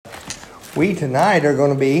We tonight are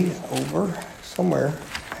going to be over somewhere.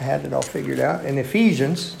 I had it all figured out. In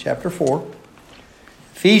Ephesians chapter 4.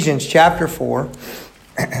 Ephesians chapter 4.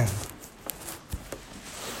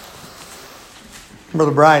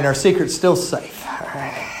 Brother Brian, our secret's still safe. All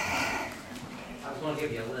right. I was going to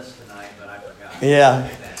give you a list tonight, but I forgot. Yeah,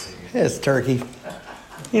 it's turkey.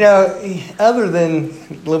 You know, other than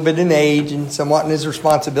a little bit in age and somewhat in his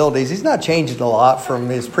responsibilities, he's not changed a lot from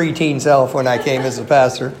his preteen self when I came as a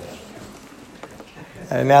pastor.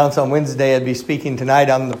 I announced on Wednesday I'd be speaking tonight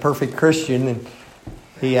on the perfect Christian, and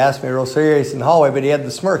he asked me real serious in the hallway, but he had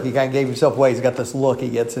the smirk. He kind of gave himself away. He's got this look he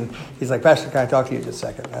gets, and he's like, "Pastor, can I talk to you just a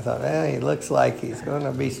second?" I thought, he looks like he's going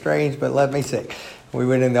to be strange, but let me see. We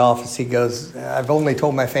went in the office. He goes, "I've only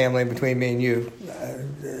told my family between me and you.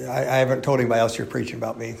 I haven't told anybody else you're preaching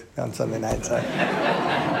about me on Sunday night."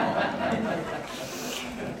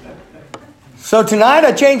 So tonight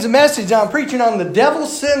I changed the message. I'm preaching on the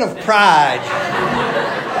devil's sin of pride.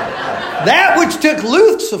 That which took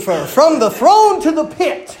Lucifer from the throne to the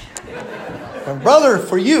pit. And brother,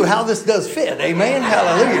 for you, how this does fit. Amen.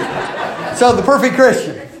 Hallelujah. So the perfect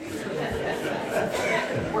Christian.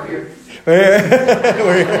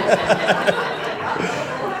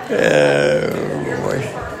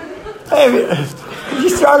 You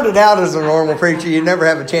started out as a normal preacher. You never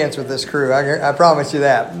have a chance with this crew. I promise you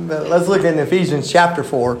that. But let's look in Ephesians chapter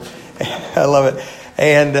 4. I love it.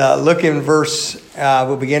 And look in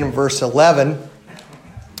we'll begin in verse 11.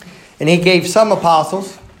 And he gave some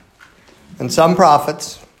apostles, and some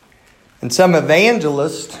prophets, and some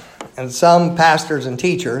evangelists, and some pastors and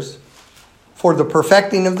teachers, for the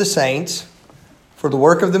perfecting of the saints, for the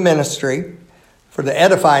work of the ministry, for the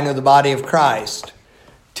edifying of the body of Christ,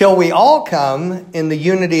 till we all come in the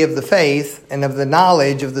unity of the faith and of the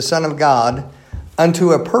knowledge of the Son of God,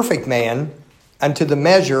 unto a perfect man, unto the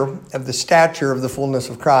measure of the stature of the fullness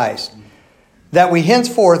of Christ, that we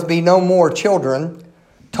henceforth be no more children,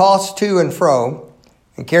 tossed to and fro,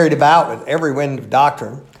 and carried about with every wind of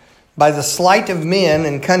doctrine, by the sleight of men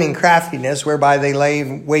and cunning craftiness, whereby they lay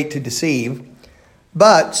wait to deceive,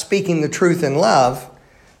 but, speaking the truth in love,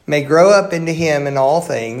 may grow up into him in all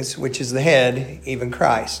things, which is the head, even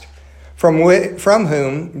Christ, from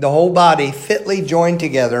whom the whole body fitly joined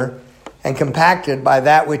together and compacted by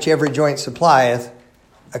that which every joint supplieth,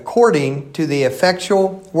 according to the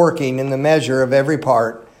effectual working in the measure of every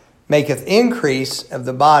part, maketh increase of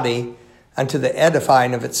the body unto the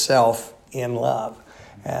edifying of itself in love.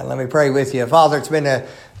 And let me pray with you. Father, it's been a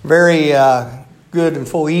very good and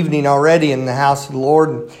full evening already in the house of the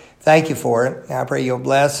Lord. Thank you for it. I pray you'll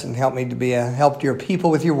bless and help me to be a help to your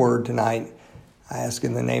people with your word tonight. I ask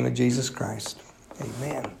in the name of Jesus Christ.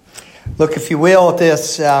 Amen. Look, if you will, at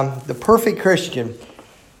this, the perfect Christian.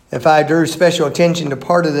 If I drew special attention to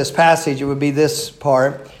part of this passage, it would be this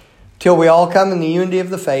part. Till we all come in the unity of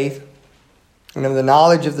the faith and of the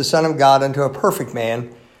knowledge of the Son of God unto a perfect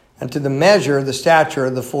man, unto the measure, the stature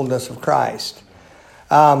of the fullness of Christ.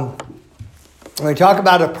 When we talk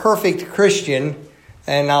about a perfect Christian,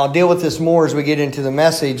 and I'll deal with this more as we get into the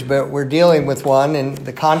message, but we're dealing with one in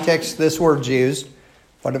the context this word's used,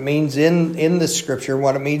 what it means in this scripture,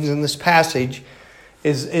 what it means in this passage,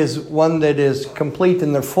 is one that is complete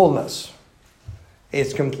in their fullness.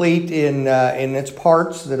 It's complete in its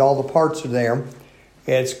parts, that all the parts are there.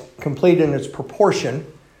 It's complete in its proportion,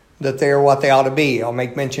 that they are what they ought to be. I'll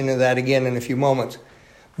make mention of that again in a few moments.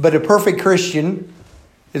 But a perfect Christian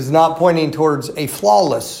is not pointing towards a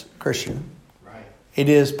flawless Christian. Right. It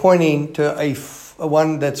is pointing to a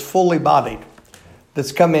one that's fully bodied,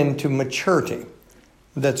 that's come into maturity,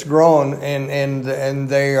 that's grown, and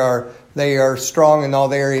they are strong in all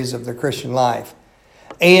the areas of their Christian life.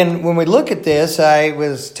 And when we look at this, I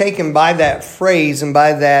was taken by that phrase and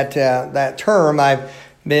by that term. I've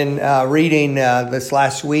been reading this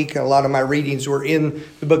last week. A lot of my readings were in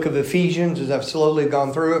the book of Ephesians. As I've slowly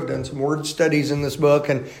gone through, I've done some word studies in this book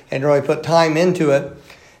and really put time into it.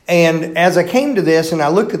 And as I came to this and I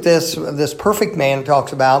looked at this perfect man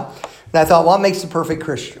talks about, and I thought, what makes a perfect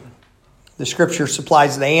Christian? The scripture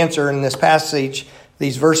supplies the answer in this passage,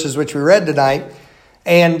 these verses which we read tonight.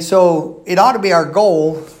 And so it ought to be our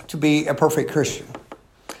goal to be a perfect Christian,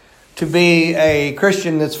 to be a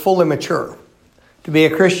Christian that's fully mature, to be a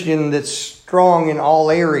Christian that's strong in all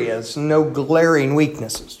areas, no glaring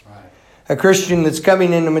weaknesses. Right. A Christian that's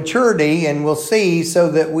coming into maturity, and we'll see, so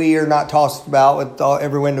that we are not tossed about with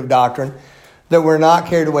every wind of doctrine, that we're not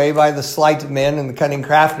carried away by the sleight of men and the cunning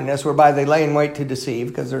craftiness, whereby they lay in wait to deceive,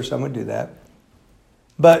 because there's some who do that.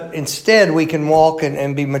 But instead, we can walk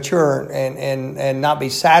and be mature and not be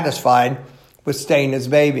satisfied with staying as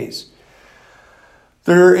babies.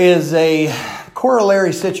 There is a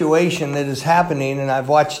corollary situation that is happening, and I've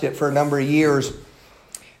watched it for a number of years.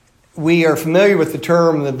 We are familiar with the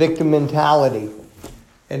term the victim mentality.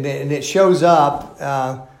 And it shows up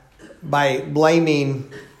by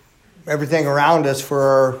blaming everything around us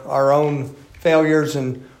for our own failures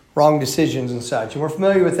and wrong decisions and such. And we're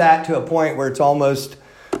familiar with that to a point where it's almost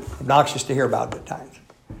obnoxious to hear about it at times.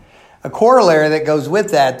 A corollary that goes with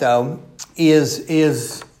that, though,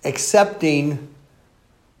 is accepting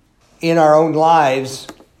in our own lives,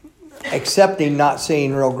 accepting not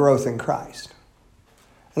seeing real growth in Christ.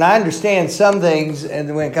 And I understand some things,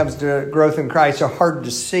 and when it comes to growth in Christ, are hard to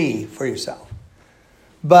see for yourself.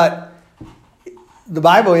 But the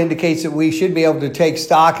Bible indicates that we should be able to take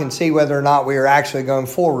stock and see whether or not we are actually going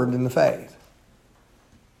forward in the faith.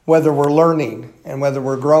 Whether we're learning and whether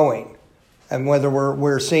we're growing and whether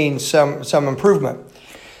we're seeing some improvement.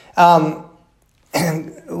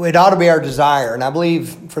 It ought to be our desire. And I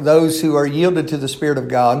believe for those who are yielded to the Spirit of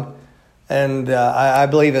God, and I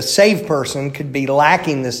believe a saved person could be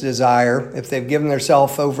lacking this desire if they've given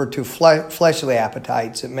themselves over to fleshly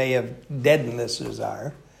appetites. It may have deadened this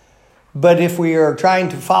desire. But if we are trying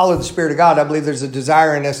to follow the Spirit of God, I believe there's a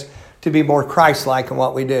desire in us to be more Christ-like in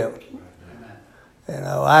what we do. You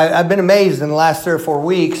know, I've been amazed in the last 3 or 4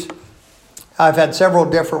 weeks. I've had several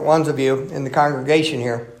different ones of you in the congregation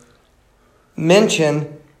here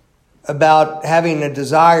mention about having a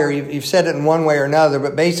desire. You've said it in one way or another,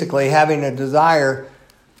 but basically having a desire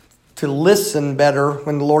to listen better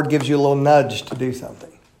when the Lord gives you a little nudge to do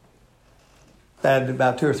something. I had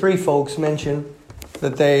about 2 or 3 folks mention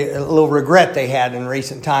that a little regret they had in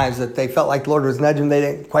recent times, that they felt like the Lord was nudging them. They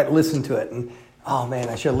didn't quite listen to it. And, oh man,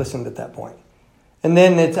 I should have listened at that point. And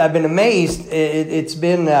then I've been amazed. It's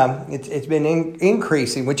been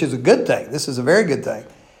increasing, which is a good thing. This is a very good thing.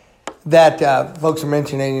 That folks are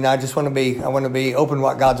mentioning, I want to be open to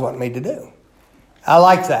what God's wanting me to do. I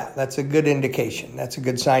like that. That's a good indication. That's a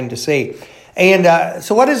good sign to see. And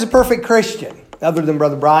so what is a perfect Christian? Other than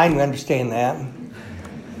Brother Brian, we understand that.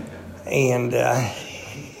 And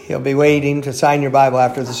he'll be waiting to sign your Bible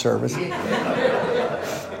after the service.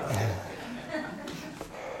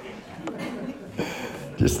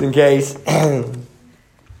 Just in case.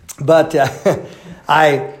 But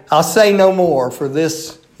I'll say no more, for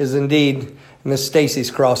this is indeed Miss Stacy's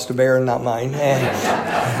cross to bear and not mine.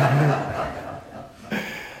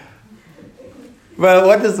 But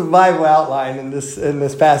what does the Bible outline in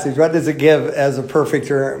this passage? What does it give as a perfect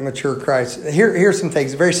or mature Christ? Here's some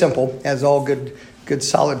things. Very simple, as all good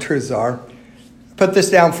solid truths are. Put this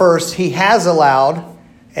down first. He has allowed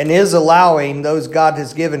and is allowing those God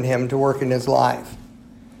has given him to work in his life.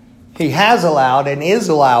 He has allowed and is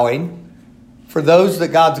allowing for those that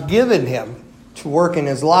God's given him to work in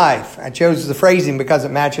his life. I chose the phrasing because it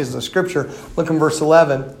matches the scripture. Look in verse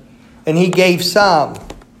 11. And he gave some.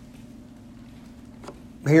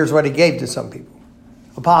 Here's what he gave to some people.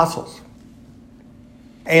 Apostles.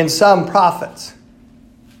 And some prophets.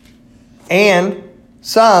 And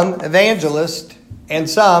some evangelists. And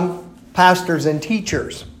some pastors and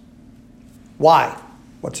teachers. Why?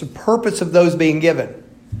 What's the purpose of those being given?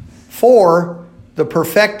 For the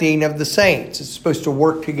perfecting of the saints. It's supposed to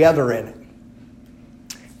work together in it.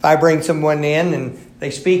 If I bring someone in and they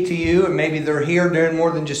speak to you, and maybe they're here doing more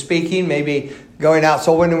than just speaking, maybe going out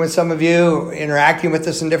soul winning with some of you, interacting with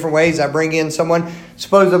us in different ways. I bring in someone.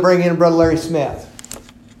 Suppose I bring in Brother Larry Smith,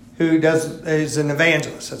 who is an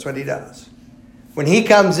evangelist. That's what he does. When he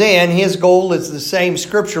comes in, his goal is the same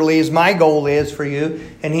scripturally as my goal is for you,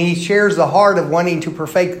 and he shares the heart of wanting to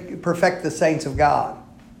perfect the saints of God.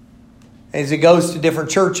 As he goes to different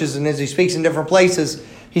churches and as he speaks in different places,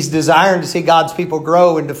 he's desiring to see God's people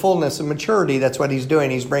grow into fullness and maturity. That's what he's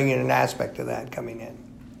doing. He's bringing an aspect of that coming in.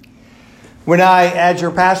 When as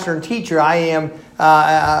your pastor and teacher, I am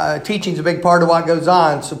teaching is a big part of what goes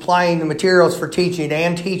on. Supplying the materials for teaching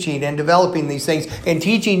and developing these things. And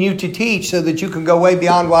teaching you to teach so that you can go way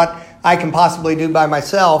beyond what I can possibly do by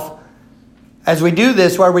myself. As we do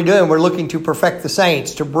this, what are we doing? We're looking to perfect the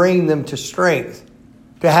saints, to bring them to strength.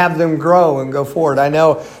 To have them grow and go forward. I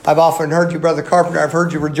know I've often heard you, Brother Carpenter, I've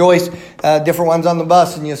heard you rejoice, different ones on the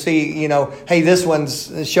bus, and you'll see, hey, this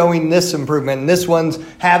one's showing this improvement, and this one's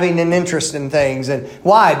having an interest in things. And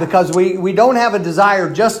why? Because we don't have a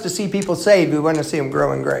desire just to see people saved. We want to see them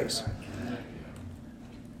grow in grace.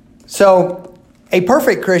 So, a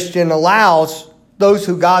perfect Christian allows those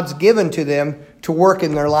who God's given to them to work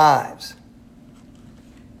in their lives.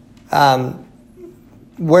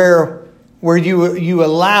 Where you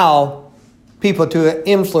allow people to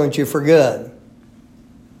influence you for good.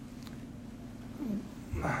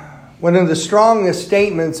 One of the strongest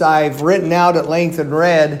statements I've written out at length and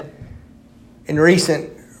read in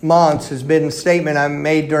recent months has been a statement I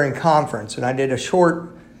made during conference. And I did a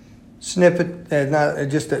short snippet,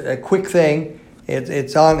 just a quick thing.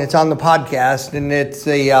 It's on the podcast, and it's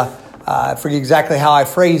I forget exactly how I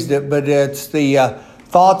phrased it, but it's the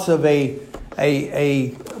thoughts of a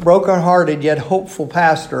broken-hearted yet hopeful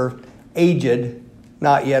pastor, aged,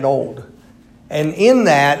 not yet old. And in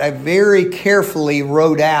that, I very carefully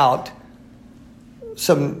wrote out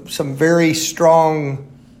some very strong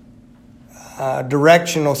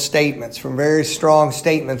directional statements, from very strong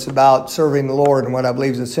statements about serving the Lord and what I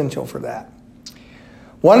believe is essential for that.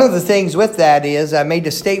 One of the things with that is I made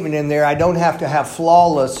a statement in there, I don't have to have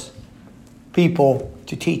flawless people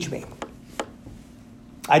to teach me.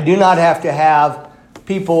 I do not have to have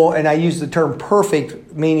people, and I use the term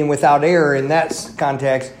perfect, meaning without error in that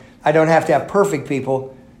context. I don't have to have perfect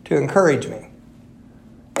people to encourage me.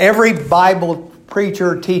 Every Bible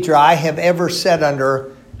preacher or teacher I have ever sat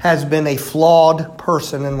under has been a flawed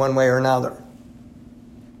person in one way or another.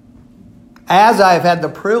 As I've had the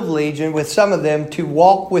privilege, and with some of them, to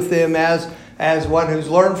walk with them as one who's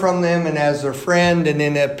learned from them and as their friend, and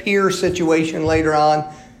in a peer situation later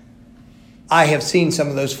on, I have seen some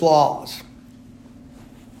of those flaws.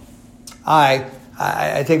 I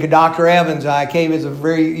think of Dr. Evans. I came as a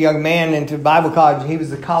very young man into Bible college. He was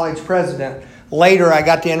the college president. Later, I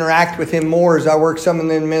got to interact with him more as I worked some in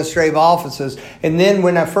the administrative offices. And then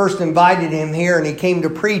when I first invited him here, and he came to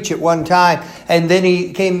preach at one time, and then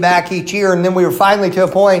he came back each year, and then we were finally to a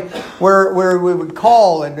point where we would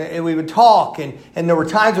call and we would talk, and there were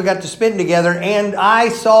times we got to spend together, and I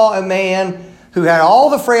saw a man who had all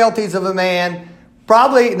the frailties of a man,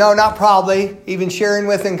 even sharing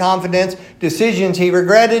with in confidence, decisions he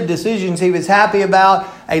regretted, decisions he was happy about,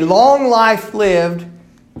 a long life lived,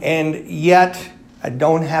 and yet I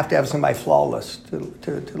don't have to have somebody flawless to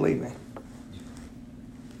lead me.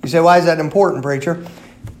 You say, why is that important, preacher?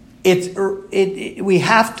 We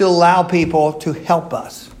have to allow people to help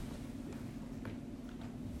us.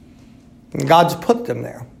 And God's put them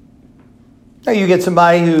there. Now you get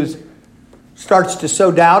somebody who starts to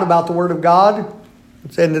sow doubt about the Word of God.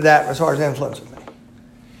 It's into that as far as influencing me.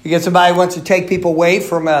 You get somebody who wants to take people away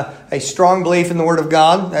from a strong belief in the Word of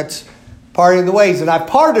God. That's part of the ways. And I've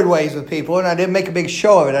parted ways with people, and I didn't make a big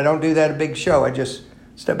show of it. I don't do that a big show. I just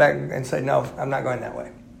step back and say, no, I'm not going that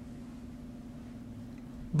way.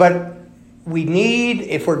 But we need,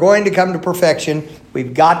 if we're going to come to perfection,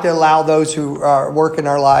 we've got to allow those who work in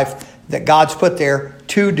our life that God's put there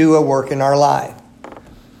to do a work in our life.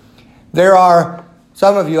 There are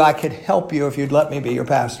some of you, I could help you if you'd let me be your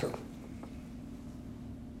pastor.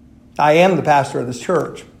 I am the pastor of this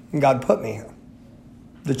church, and God put me here.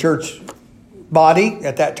 The church body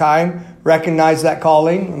at that time recognized that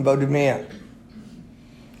calling and voted me in.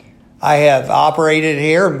 I have operated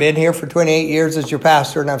here and been here for 28 years as your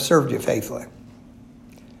pastor, and I've served you faithfully.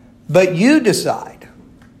 But you decide.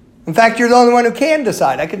 In fact, you're the only one who can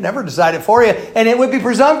decide. I could never decide it for you, and it would be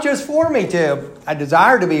presumptuous for me to. I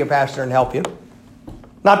desire to be your pastor and help you,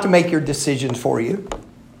 not to make your decisions for you.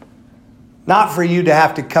 Not for you to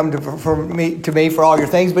have to come to me for all your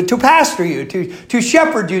things, but to pastor you, to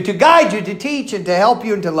shepherd you, to guide you, to teach, and to help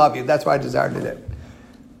you, and to love you. That's what I desire to do.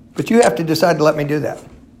 But you have to decide to let me do that.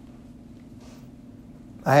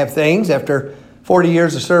 I have things after 40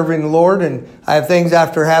 years of serving the Lord, and I have things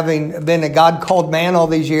after having been a God-called man all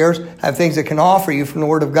these years. I have things that can offer you from the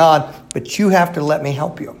Word of God, but you have to let me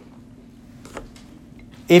help you.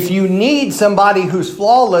 If you need somebody who's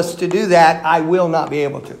flawless to do that, I will not be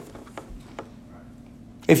able to.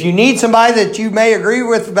 If you need somebody that you may agree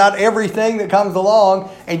with about everything that comes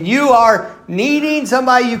along, and you are needing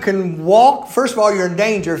somebody you can walk, first of all, you're in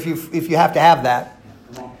danger if you have to have that.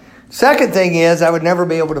 Second thing is, I would never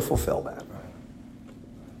be able to fulfill that.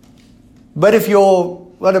 But if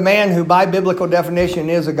you'll let a man who by biblical definition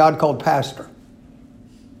is a God-called pastor,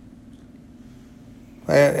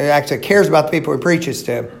 actually cares about the people he preaches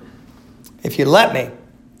to, if you let me,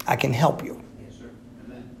 I can help you. Yes, sir.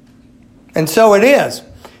 Amen. And so it is.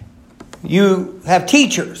 You have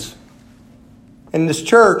teachers in this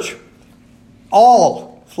church,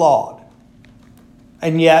 all flawed,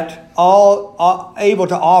 and yet all able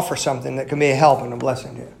to offer something that can be a help and a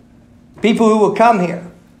blessing to you. People who will come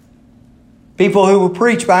here, people who will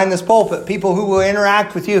preach behind this pulpit, people who will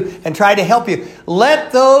interact with you and try to help you.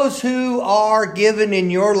 Let those who are given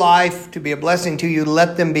in your life to be a blessing to you,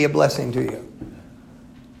 let them be a blessing to you.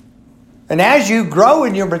 And as you grow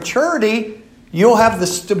in your maturity, you'll have the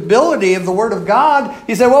stability of the Word of God.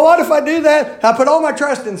 You say, well, what if I do that? I put all my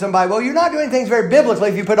trust in somebody. Well, you're not doing things very biblically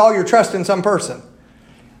if you put all your trust in some person.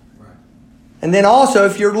 Right. And then also,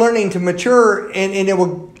 if you're learning to mature, and it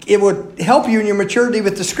will help you in your maturity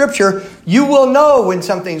with the Scripture, you will know when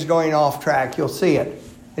something's going off track. You'll see it.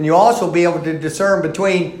 And you'll also be able to discern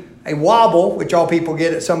between a wobble, which all people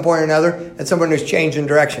get at some point or another, and someone who's changing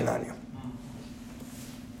direction on you.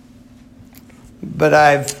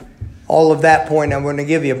 But all of that point I'm going to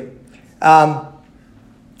give you.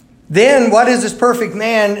 Then, what is this perfect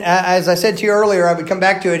man? As I said to you earlier, I would come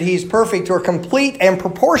back to it. He's perfect or complete and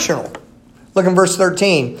proportional. Look in verse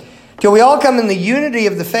 13. Till we all come in the unity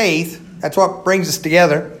of the faith, that's what brings us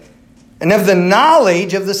together, and of the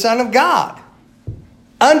knowledge of the Son of God,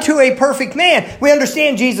 unto a perfect man. We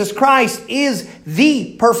understand Jesus Christ is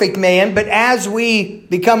the perfect man, but as we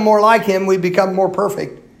become more like him, we become more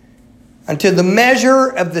perfect. Unto the measure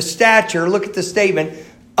of the stature, look at the statement,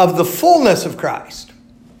 of the fullness of Christ.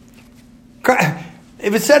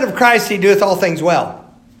 If it's said of Christ, he doeth all things well.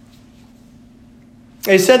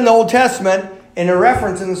 It's said in the Old Testament, in a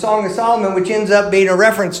reference in the Song of Solomon, which ends up being a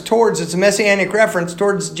reference towards, it's a messianic reference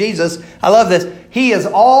towards Jesus. I love this. He is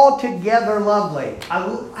altogether lovely.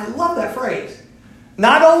 I love that phrase.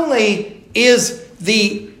 Not only is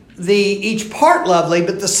the each part lovely,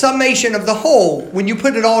 but the summation of the whole. When you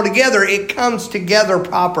put it all together, it comes together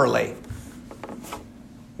properly.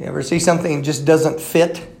 You ever see something that just doesn't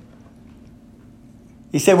fit?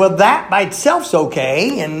 You say, well, that by itself's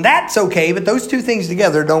okay, and that's okay, but those two things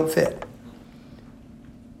together don't fit.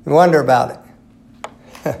 You wonder about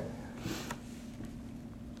it.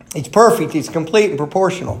 He's perfect, he's complete and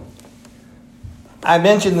proportional. I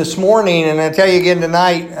mentioned this morning, and I tell you again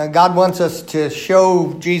tonight, God wants us to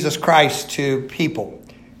show Jesus Christ to people.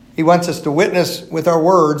 He wants us to witness with our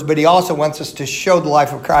words, but he also wants us to show the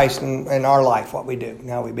life of Christ in our life, what we do and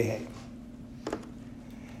how we behave.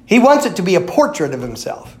 He wants it to be a portrait of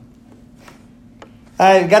himself.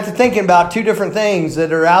 I got to thinking about two different things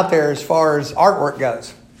that are out there as far as artwork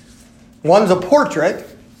goes. One's a portrait,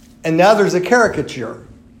 and the other's a caricature.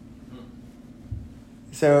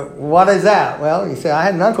 So what is that? Well, you say, I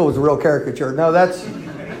had an uncle who was a real caricature. No, that's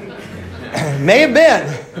may have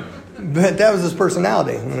been, but that was his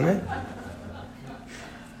personality.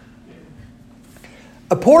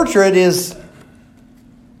 A portrait is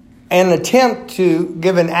an attempt to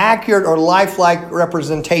give an accurate or lifelike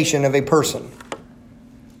representation of a person.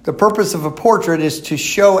 The purpose of a portrait is to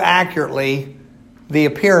show accurately the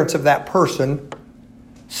appearance of that person,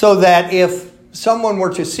 so that if someone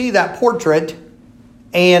were to see that portrait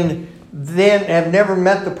and then have never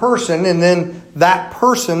met the person, and then that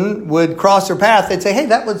person would cross their path, they'd say, hey,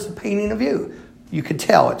 that was a painting of you. You could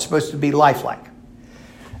tell it's supposed to be lifelike.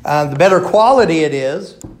 The better quality it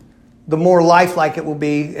is, the more lifelike it will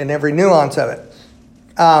be in every nuance of it.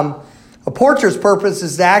 A portrait's purpose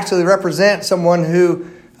is to actually represent someone who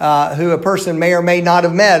a person may or may not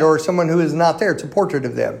have met, or someone who is not there. It's a portrait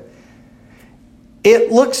of them.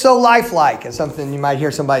 It looks so lifelike, is something you might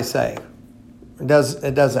hear somebody say. It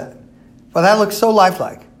doesn't. Well, that looks so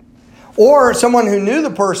lifelike. Or someone who knew the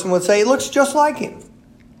person would say, it looks just like him.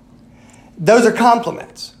 Those are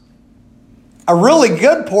compliments. A really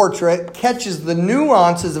good portrait catches the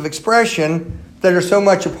nuances of expression that are so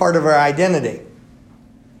much a part of our identity.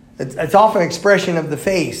 It's often an expression of the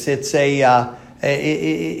face. It's a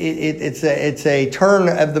turn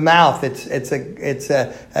of the mouth. It's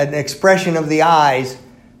an expression of the eyes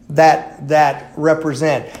that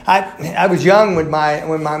represent. I was young when my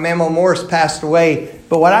Mama Morris passed away,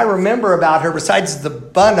 but what I remember about her, besides the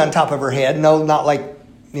bun on top of her head, no, not like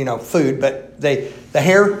food, but the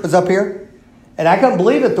hair was up here. And I couldn't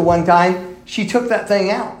believe it the one time she took that thing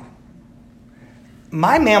out.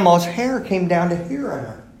 My Mama's hair came down to here on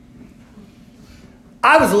her.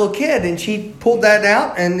 I was a little kid, and she pulled that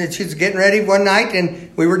out, and she was getting ready one night, and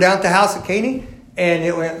we were down at the house at Katie, and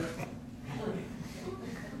it went.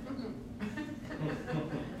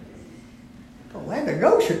 The land of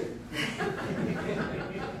Goshen.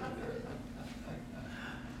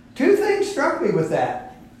 Two things struck me with that.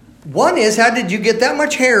 One is, how did you get that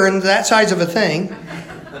much hair in that size of a thing?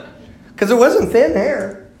 Because it wasn't thin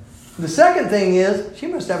hair. The second thing is, she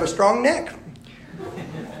must have a strong neck.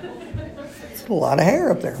 It's a lot of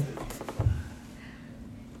hair up there.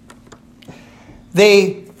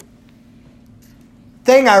 The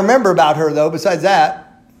thing I remember about her, though, besides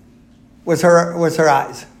that, was her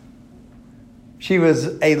eyes. She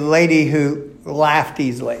was a lady who laughed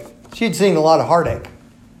easily. She'd seen a lot of heartache.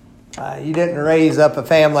 You didn't raise up a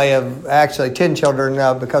family of actually 10 children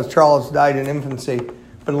because Charles died in infancy,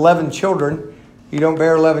 but 11 children. You don't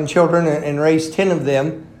bear 11 children and raise 10 of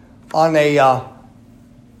them on a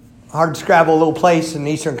hard-scrabble little place in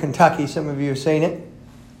eastern Kentucky. Some of you have seen it.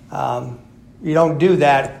 You don't do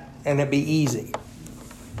that and it'd be easy.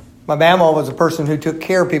 My mama was a person who took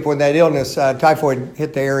care of people with that illness. Typhoid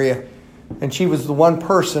hit the area. And she was the one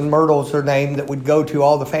person, Myrtle's her name, that would go to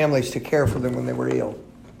all the families to care for them when they were ill.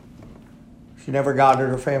 She never got it.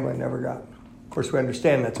 Her family never got it. Of course, we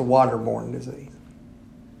understand that's a waterborne disease.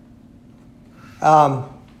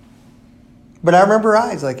 But I remember her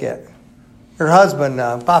eyes like that. Her husband,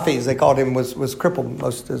 Papi, as they called him, was crippled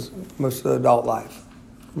most of the adult life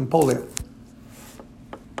from polio.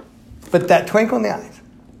 But that twinkle in the eyes.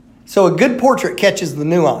 So a good portrait catches the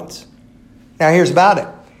nuance. Now here's about it.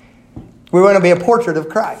 We want to be a portrait of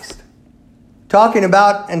Christ. Talking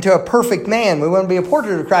about into a perfect man. We want to be a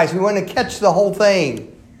portrait of Christ. We want to catch the whole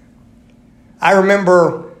thing. I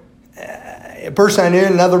remember a person I knew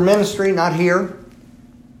in another ministry, not here.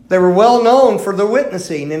 They were well known for their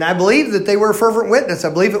witnessing. And I believe that they were a fervent witness. I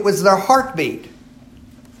believe it was their heartbeat.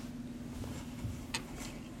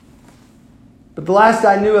 But the last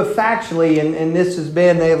I knew of factually, and this has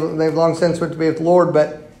been, they've long since went to be with the Lord,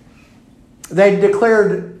 but they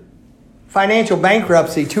declared financial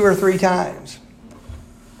bankruptcy 2 or 3 times.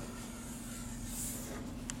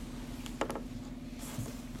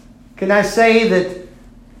 Can I say that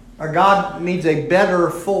our God needs a better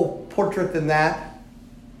full portrait than that?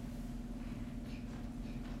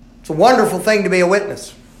 It's a wonderful thing to be a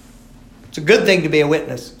witness. It's a good thing to be a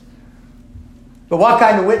witness. But what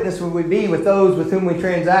kind of witness would we be with those with whom we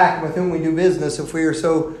transact, with whom we do business, if we are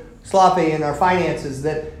so sloppy in our finances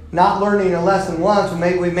that not learning a lesson once,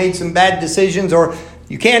 we made some bad decisions, or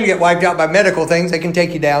you can get wiped out by medical things. They can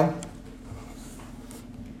take you down.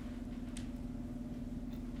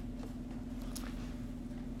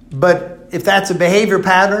 But if that's a behavior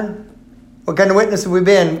pattern, what kind of witness have we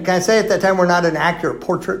been? Can I say at that time we're not an accurate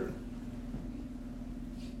portrait?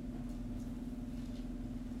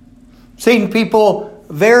 Seeing people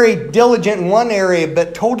very diligent in one area,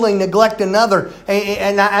 but totally neglect another.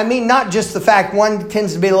 And I mean not just the fact one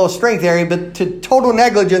tends to be a little strength area, but to total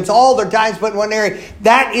negligence all their time spent in one area.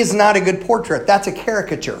 That is not a good portrait. That's a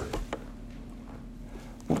caricature.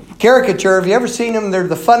 Caricature, have you ever seen them? They're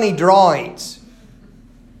the funny drawings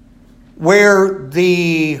where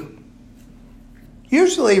the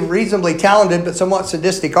usually reasonably talented but somewhat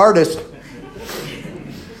sadistic artist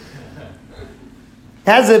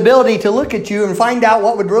has the ability to look at you and find out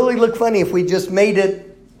what would really look funny if we just made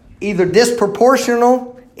it either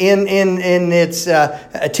disproportional in its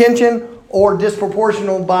attention or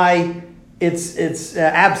disproportional by its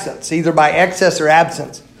absence, either by excess or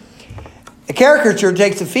absence. A caricature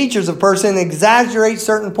takes the features of a person and exaggerates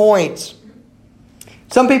certain points.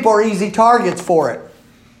 Some people are easy targets for it.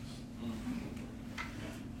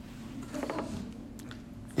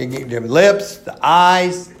 You get the lips, the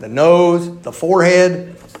eyes, the nose, the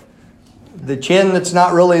forehead, the chin that's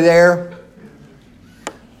not really there,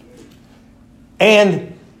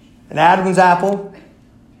 and an Adam's apple.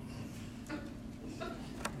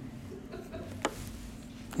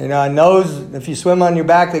 You know, a nose, if you swim on your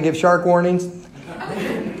back, they give shark warnings.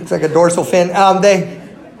 It's like a dorsal fin.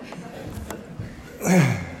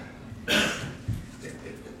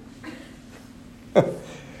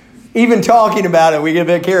 Even talking about it, we get a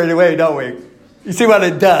bit carried away, don't we? You see what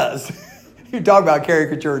it does. You talk about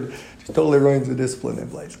caricature, it just totally ruins the discipline in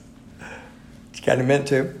place. It's kind of meant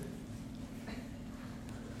to.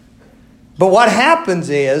 But what happens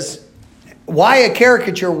is, why a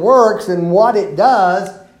caricature works and what it does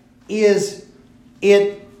is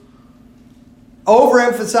it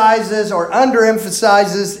overemphasizes or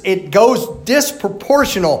underemphasizes. It goes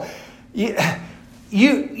disproportional.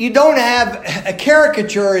 You don't have... A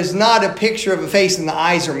caricature is not a picture of a face and the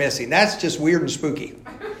eyes are missing. That's just weird and spooky.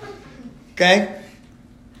 Okay?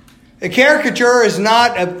 A caricature is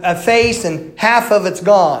not a face and half of it's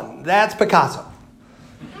gone. That's Picasso.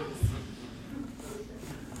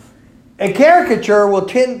 A caricature will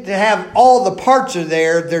tend to have all the parts are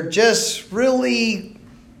there. They're just really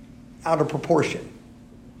out of proportion.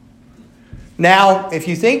 Now, if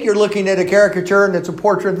you think you're looking at a caricature and it's a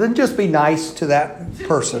portrait, then just be nice to that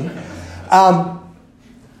person.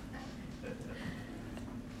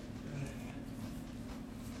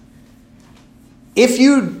 If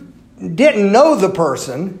you didn't know the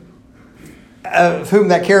person of whom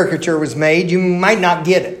that caricature was made, you might not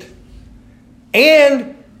get it.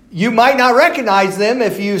 And you might not recognize them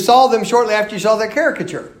if you saw them shortly after you saw that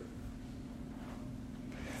caricature.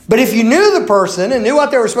 But if you knew the person and knew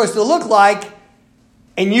what they were supposed to look like,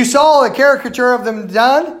 and you saw a caricature of them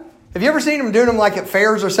done, have you ever seen them doing them like at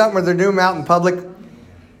fairs or something where they're doing them out in public?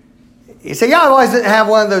 You say, yeah, I always didn't have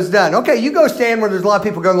one of those done. Okay, you go stand where there's a lot of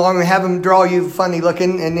people going along and have them draw you funny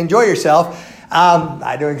looking and enjoy yourself.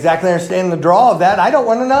 I don't exactly understand the draw of that. I don't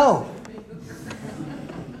want to know.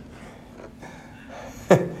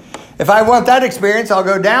 If I want that experience, I'll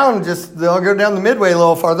go down the midway a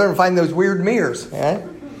little farther and find those weird mirrors. Right?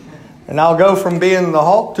 And I'll go from being the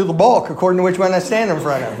Hulk to the bulk according to which one I stand in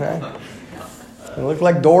front of. Right? I look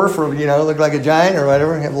like Dorf, or look like a giant or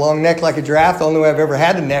whatever. Have a long neck like a giraffe. The only way I've ever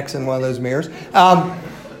had a neck's in one of those mirrors.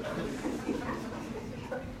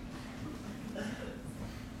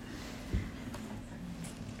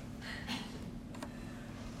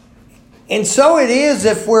 And so it is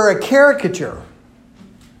if we're a caricature.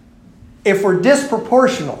 If we're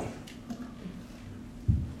disproportional,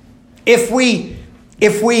 if we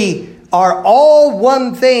are all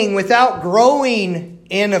one thing without growing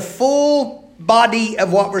in a full body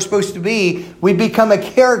of what we're supposed to be, we become a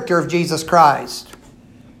character of Jesus Christ.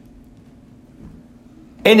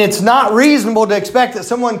 And it's not reasonable to expect that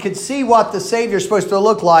someone could see what the Savior is supposed to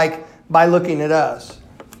look like by looking at us.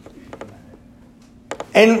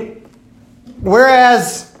 And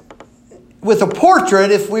whereas with a portrait,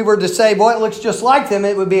 if we were to say, boy, it looks just like them,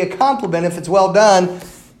 it would be a compliment if it's well done.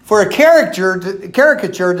 For a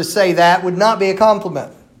caricature to say that would not be a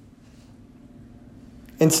compliment.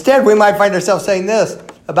 Instead, we might find ourselves saying this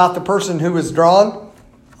about the person who was drawn.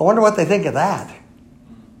 I wonder what they think of that.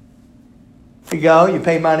 If you go, you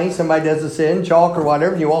pay money, somebody does a sin, chalk or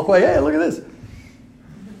whatever, and you walk away, hey, look at this.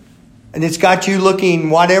 And it's got you looking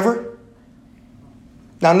whatever.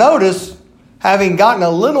 Now notice, having gotten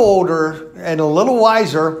a little older and a little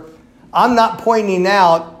wiser, I'm not pointing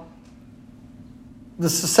out the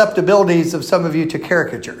susceptibilities of some of you to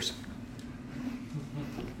caricatures.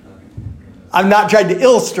 I've not tried to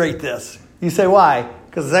illustrate this. You say, why?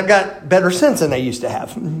 Because I've got better sense than I used to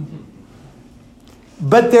have.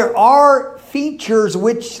 But there are features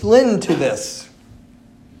which lend to this.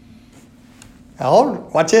 Now,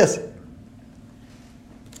 watch this.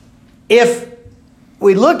 If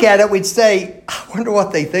we look at it, we'd say, I wonder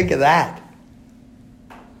what they think of that.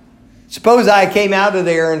 Suppose I came out of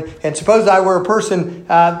there and suppose I were a person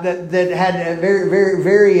that had a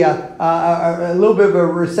very a little bit of a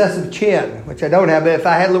recessive chin, which I don't have, but if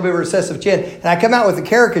I had a little bit of a recessive chin, and I come out with a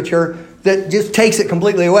caricature that just takes it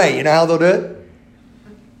completely away, you know how they'll do it?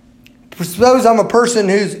 Suppose I'm a person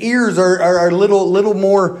whose ears are a little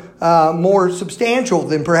more substantial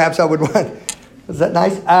than perhaps I would want. Is that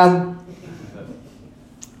nice?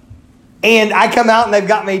 And I come out and they've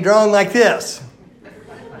got me drawn like this.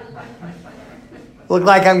 Look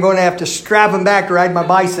like I'm going to have to strap them back to ride my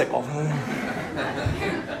bicycle.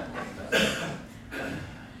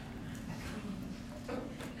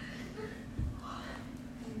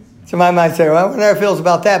 Somebody might say, well, I wonder how it feels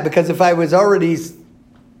about that, because if I was already,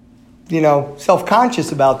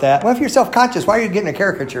 self-conscious about that. Well, if you're self-conscious, why are you getting a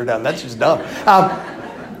caricature done? That's just dumb.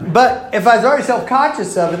 But if I was already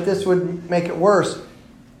self-conscious of it, this would make it worse.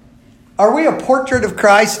 Are we a portrait of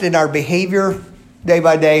Christ in our behavior day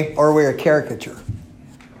by day, or are we a caricature?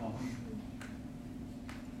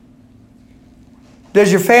 Does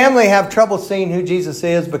your family have trouble seeing who Jesus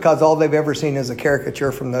is because all they've ever seen is a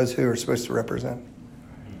caricature from those who are supposed to represent?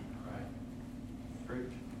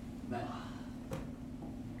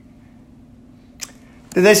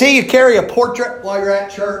 Do they see you carry a portrait while you're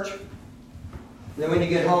at church? Then when you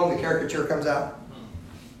get home, the caricature comes out?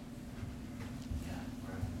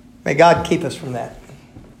 May God keep us from that.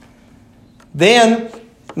 Then,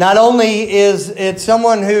 not only is it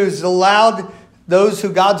someone who's allowed those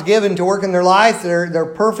who God's given to work in their life, they're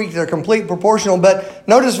perfect, they're complete, proportional, but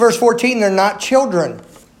notice verse 14, they're not children.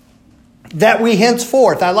 That we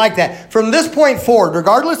henceforth, I like that. From this point forward,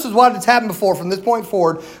 regardless of what has happened before, from this point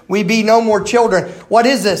forward, we be no more children. What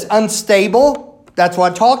is this? Unstable. That's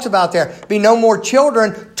what it talks about there. Be no more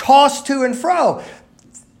children, tossed to and fro.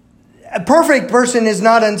 A perfect person is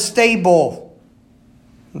not unstable.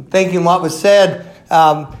 I'm thinking what was said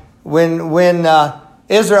when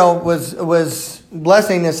Israel was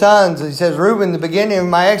blessing his sons. He says, Reuben, the beginning of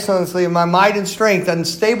my excellency, of my might and strength,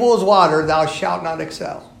 unstable as water, thou shalt not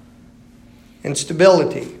excel.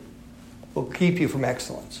 Instability will keep you from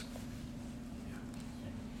excellence.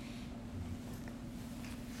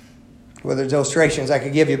 Well, there's illustrations I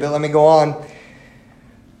could give you, but let me go on.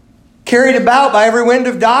 Carried about by every wind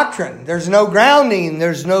of doctrine. There's no grounding,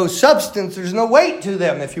 there's no substance, there's no weight to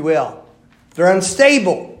them, if you will. They're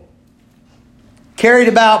unstable. Carried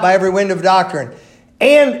about by every wind of doctrine.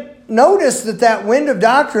 And notice that wind of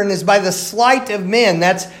doctrine is by the sleight of men.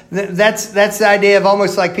 That's the idea of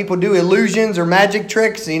almost like people do illusions or magic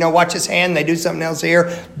tricks. Watch his hand, they do something else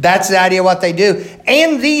here. That's the idea of what they do.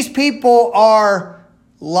 And these people are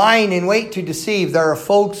lying in wait to deceive. There are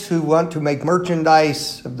folks who want to make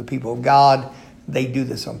merchandise of the people of God. They do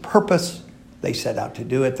this on purpose. They set out to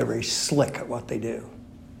do it. They're very slick at what they do.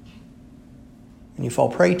 And you fall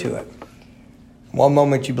prey to it. One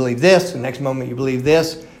moment you believe this, the next moment you believe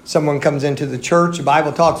this. Someone comes into the church. The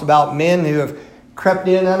Bible talks about men who have crept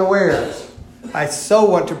in unawares. I so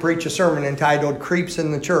want to preach a sermon entitled Creeps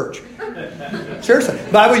in the Church. Seriously.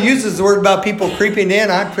 The Bible uses the word about people creeping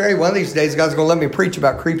in. I pray one of these days God's going to let me preach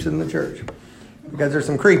about creeps in the church. Because there's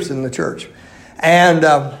some creeps in the church. And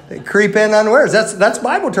they creep in unawares. That's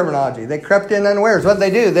Bible terminology. They crept in unawares. What did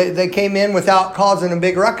they do? They came in without causing a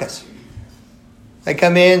big ruckus. They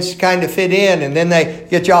come in, kind of fit in, and then they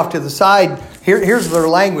get you off to the side. Here's their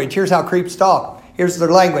language. Here's how creeps talk. Here's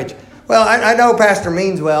their language. Well, I know Pastor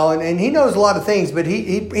means well, and he knows a lot of things, but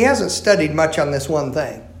he hasn't studied much on this one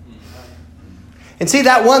thing. And see,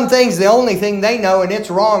 that one thing's the only thing they know, and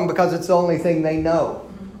it's wrong because it's the only thing they know.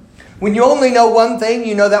 When you only know one thing,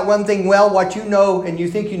 you know that one thing well. What you know and you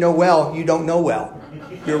think you know well, you don't know well.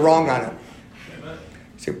 You're wrong on it.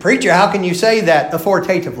 So, preacher, how can you say that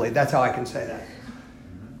authoritatively? That's how I can say that.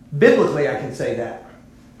 Biblically, I can say that.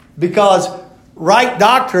 Because right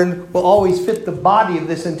doctrine will always fit the body of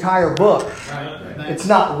this entire book. It's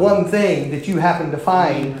not one thing that you happen to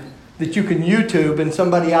find that you can YouTube and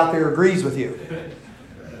somebody out there agrees with you.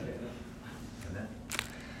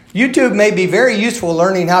 YouTube may be very useful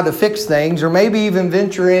learning how to fix things, or maybe even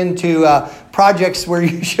venture into projects where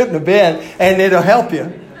you shouldn't have been, and it'll help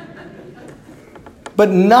you. But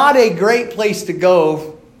not a great place to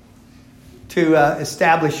go to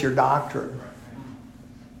establish your doctrine.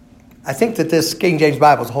 I think that this King James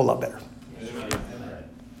Bible is a whole lot better.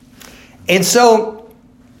 And so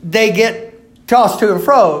they get tossed to and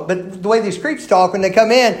fro. But the way these creeps talk, when they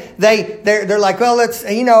come in, they're like, well, it's,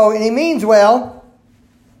 and he means well,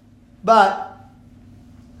 but,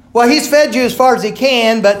 well, he's fed you as far as he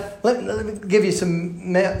can, but let me give you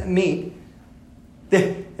some meat.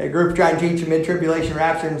 A group trying to teach mid-tribulation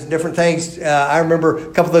rapture and different things. I remember a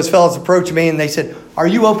couple of those fellows approached me and they said, are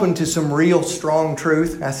you open to some real strong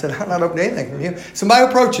truth? I said, I'm not open to anything from you. Somebody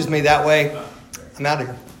approaches me that way, I'm out of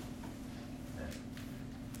here.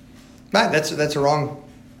 That's a wrong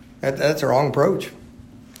approach.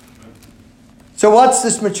 So what's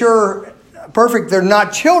this mature, perfect? They're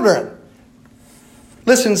not children.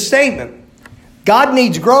 Listen to the statement. God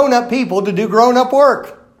needs grown-up people to do grown-up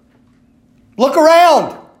work. Look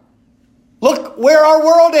around. Look where our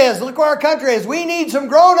world is. Look where our country is. We need some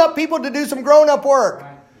grown-up people to do some grown-up work.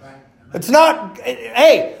 It's not,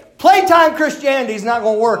 hey, playtime Christianity is not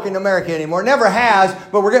going to work in America anymore. It never has,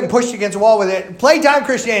 but we're getting pushed against the wall with it. Playtime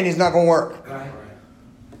Christianity is not going to work.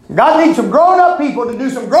 God needs some grown-up people to do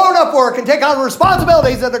some grown-up work and take on the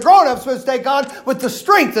responsibilities that a grown-up's supposed to take on with the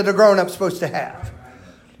strength that a grown-up's supposed to have.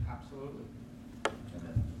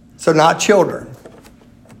 So not children.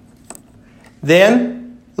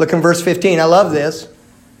 Then, look in verse 15. I love this.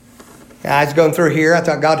 I was going through here. I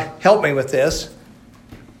thought, God, help me with this.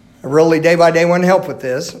 I really, day by day, want to help with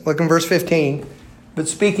this. Look in verse 15. But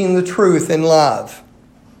speaking the truth in love.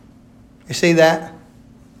 You see that?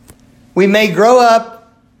 We may grow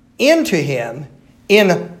up into Him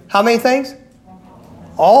in how many things?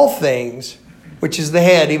 All things, which is the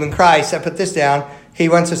head, even Christ. I put this down. He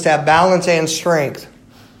wants us to have balance and strength.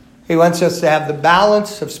 He wants us to have the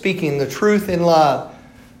balance of speaking the truth in love.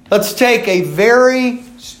 Let's take a very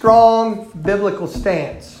strong biblical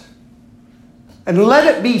stance. And let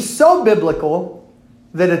it be so biblical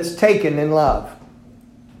that it's taken in love.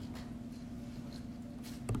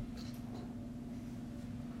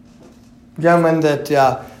 Gentleman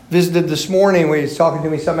that visited this morning, he was talking to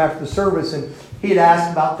me some after the service, and he had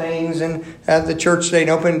asked about things, and the church stayed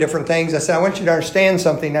open, different things. I said, I want you to understand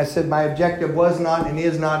something. I said, my objective was not and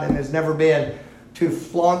is not and has never been to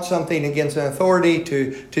flaunt something against an authority,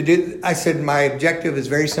 to do. I said, my objective is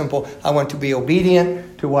very simple. I want to be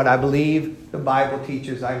obedient to what I believe the Bible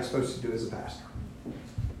teaches I'm supposed to do as a pastor.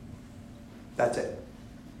 That's it.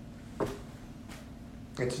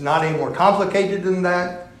 It's not any more complicated than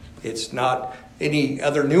that. It's not any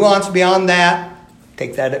other nuance beyond that.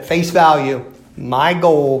 Take that at face value. My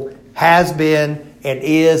goal has been and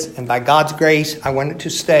is, and by God's grace, I want it to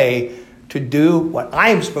stay, to do what I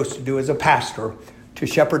am supposed to do as a pastor, to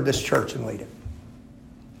shepherd this church and lead it.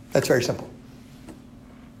 That's very simple.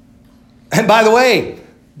 And by the way,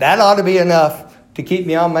 that ought to be enough to keep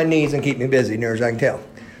me on my knees and keep me busy, near as I can tell.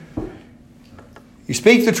 You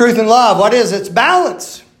speak the truth in love. What is it? It's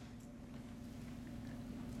balance.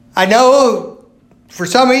 I know For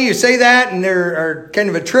some of you say that and there are kind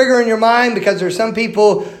of a trigger in your mind because there's some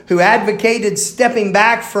people who advocated stepping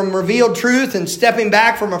back from revealed truth and stepping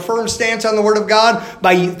back from a firm stance on the Word of God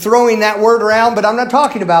by throwing that word around. But I'm not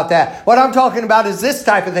talking about that. What I'm talking about is this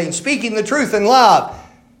type of thing, speaking the truth in love.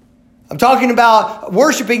 I'm talking about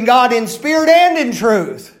worshiping God in spirit and in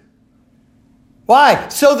truth. Why?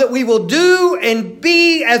 So that we will do and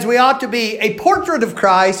be as we ought to be, a portrait of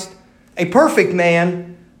Christ, a perfect man,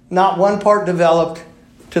 not one part developed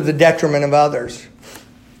to the detriment of others.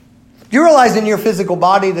 Do you realize in your physical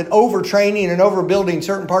body that overtraining and overbuilding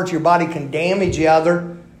certain parts of your body can damage the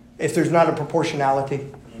other if there's not a proportionality?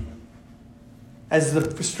 As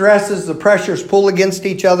the stresses, the pressures pull against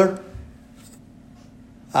each other.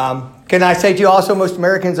 Can I say to you also, most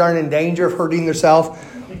Americans aren't in danger of hurting themselves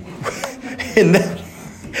in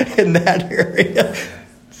that area.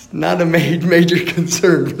 It's not a major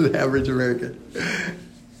concern for the average American.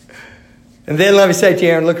 And then let me say to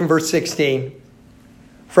you, and look in verse 16.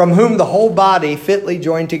 From whom the whole body fitly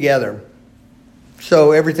joined together.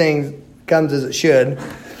 So everything comes as it should.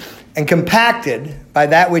 And compacted by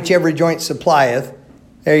that which every joint supplieth.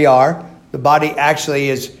 There you are. The body actually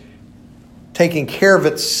is taking care of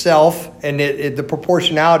itself. And the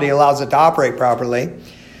proportionality allows it to operate properly.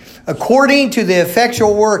 According to the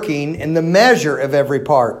effectual working and the measure of every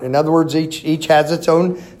part. In other words, each has its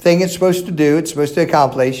own thing it's supposed to do. It's supposed to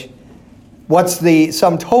accomplish. What's the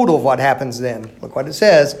sum total of what happens then? Look what it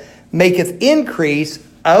says. Maketh increase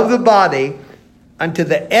of the body unto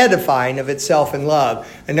the edifying of itself in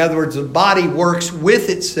love. In other words, the body works with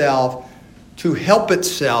itself to help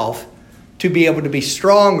itself to be able to be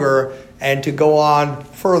stronger and to go on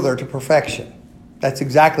further to perfection. That's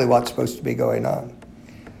exactly what's supposed to be going on.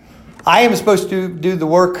 I am supposed to do the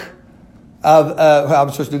work I'm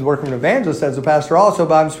supposed to do the work of an evangelist as a pastor also,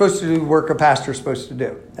 but I'm supposed to do the work a pastor is supposed to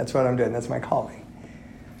do. That's what I'm doing. That's my calling.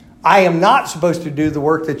 I am not supposed to do the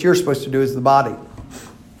work that you're supposed to do as the body.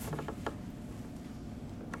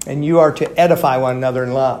 And you are to edify one another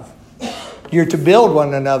in love. You're to build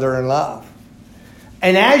one another in love.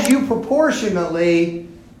 And as you proportionately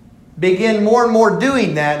begin more and more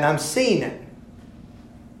doing that, and I'm seeing it,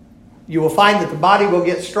 you will find that the body will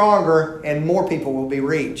get stronger and more people will be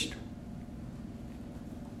reached.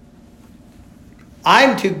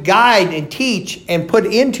 I'm to guide and teach and put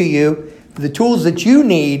into you the tools that you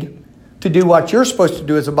need to do what you're supposed to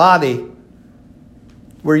do as a body,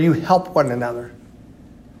 where you help one another.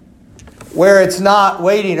 Where it's not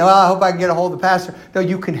waiting, I hope I can get a hold of the pastor. No,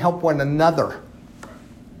 you can help one another.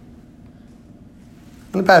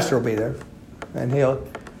 And the pastor will be there. And he'll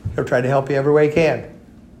try to help you every way he can.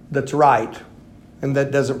 That's right. And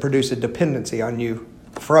that doesn't produce a dependency on you,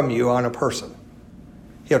 from you, on a person.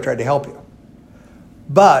 He'll try to help you.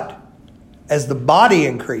 But as the body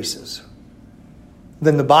increases,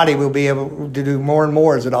 then the body will be able to do more and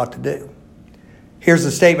more as it ought to do. Here's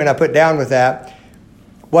the statement I put down with that.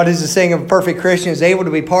 What is the saying of a perfect Christian is able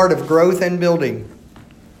to be part of growth and building.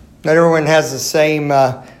 Not everyone has the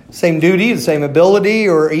same duty, the same ability,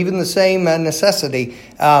 or even the same necessity.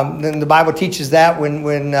 Then the Bible teaches that when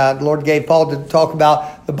the Lord gave Paul to talk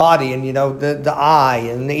about the body and the eye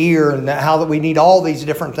and the ear and how that we need all these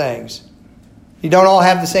different things. You don't all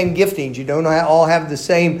have the same giftings. You don't all have the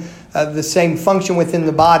same function within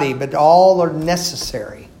the body, but all are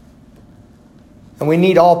necessary. And we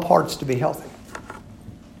need all parts to be healthy.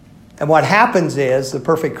 And what happens is the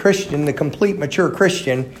perfect Christian, the complete mature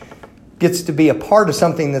Christian, gets to be a part of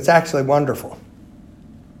something that's actually wonderful.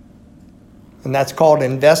 And that's called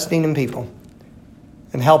investing in people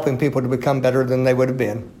and helping people to become better than they would have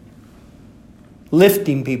been.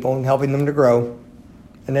 Lifting people and helping them to grow.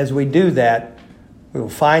 And as we do that, we will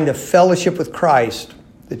find a fellowship with Christ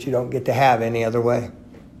that you don't get to have any other way.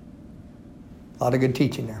 A lot of good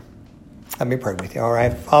teaching there. Let me pray with you. All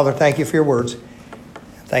right. Father, thank you for your words.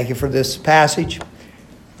 Thank you for this passage.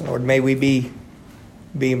 Lord, may we be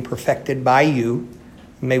being perfected by you.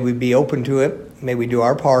 May we be open to it. May we do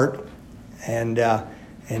our part and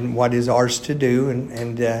what is ours to do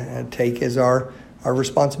and take as our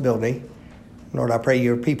responsibility. Lord, I pray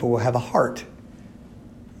your people will have a heart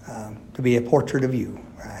to be a portrait of you.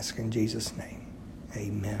 I ask in Jesus' name.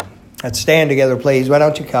 Amen. Let's stand together, please. Why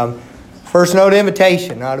don't you come? First note of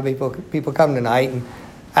invitation. A lot of people come tonight and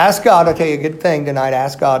ask God. I'll tell you a good thing tonight.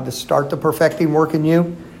 Ask God to start the perfecting work in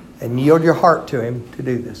you and yield your heart to Him to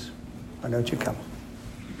do this. Why don't you come?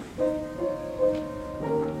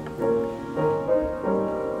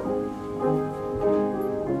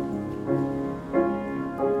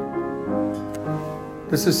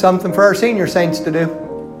 This is something for our senior saints to do.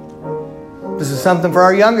 This is something for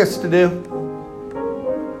our youngest to do.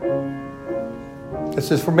 This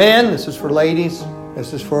is for men. This is for ladies.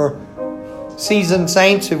 This is for seasoned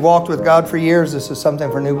saints who've walked with God for years. This is something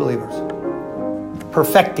for new believers.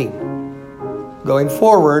 Perfecting. Going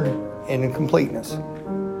forward in completeness.